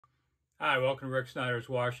Hi, welcome to Rick Snider's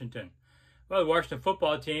Washington. Well, the Washington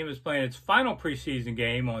football team is playing its final preseason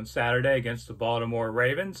game on Saturday against the Baltimore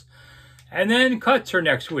Ravens, and then cuts are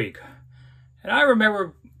next week. And I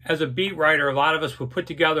remember as a beat writer, a lot of us would put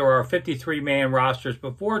together our 53-man rosters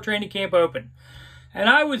before training camp opened. And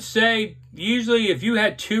I would say, usually if you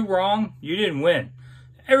had two wrong, you didn't win.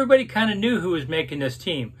 Everybody kind of knew who was making this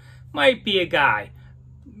team. Might be a guy.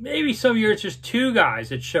 Maybe some years just two guys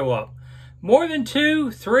that show up. More than two,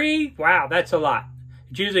 three, wow, that's a lot.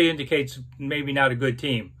 It usually indicates maybe not a good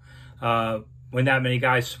team when that many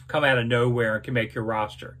guys come out of nowhere and can make your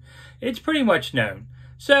roster. It's pretty much known.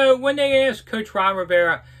 So when they ask Coach Ron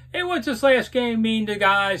Rivera, hey, what's this last game mean to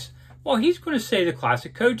guys? Well, he's going to say the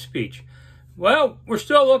classic coach speech. Well, we're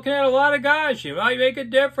still looking at a lot of guys. You might make a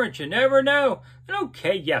difference. You never know. And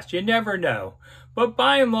okay, yes, you never know. But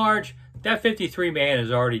by and large, that 53-man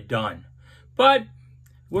is already done. But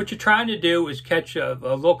what you're trying to do is catch a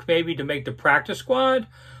look maybe to make the practice squad,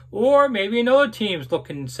 or maybe another team's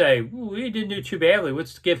looking and say, we didn't do too badly,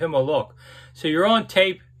 let's give him a look. So you're on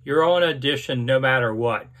tape, you're on audition no matter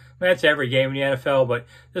what. That's every game in the NFL, but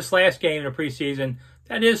this last game in the preseason,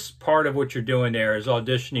 that is part of what you're doing there, is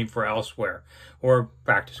auditioning for elsewhere or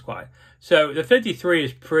practice squad. So the 53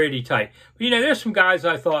 is pretty tight. But, there's some guys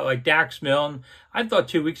I thought, like Dax Milne. I thought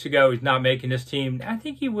 2 weeks ago he's not making this team. I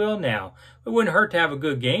think he will now. It wouldn't hurt to have a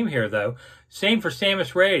good game here, though. Same for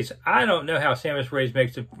Sammis Reyes. I don't know how Sammis Reyes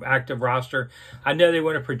makes the active roster. I know they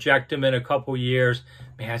want to project him in a couple years.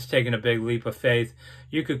 Man, it's taking a big leap of faith.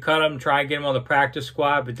 You could cut him, try and get him on the practice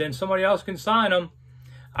squad, but then somebody else can sign him.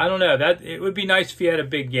 I don't know. It would be nice if he had a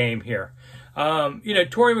big game here.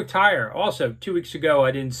 Torrey McTyer, also 2 weeks ago,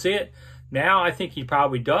 I didn't see it. Now I think he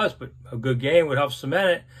probably does, but a good game would help cement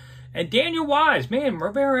it. And Daniel Wise, man,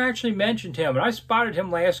 Rivera actually mentioned him, and I spotted him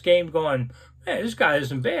last game going, man, this guy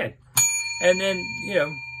isn't bad. And then,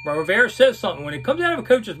 Rivera says something. When it comes out of a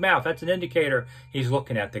coach's mouth, that's an indicator he's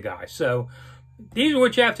looking at the guy. So these are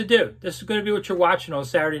what you have to do. This is going to be what you're watching on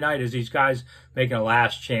Saturday night, is these guys making a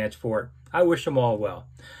last chance for it. I wish them all well.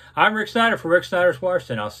 I'm Rick Snider for Rick Snider's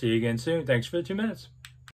Washington. I'll see you again soon. Thanks for the 2 minutes.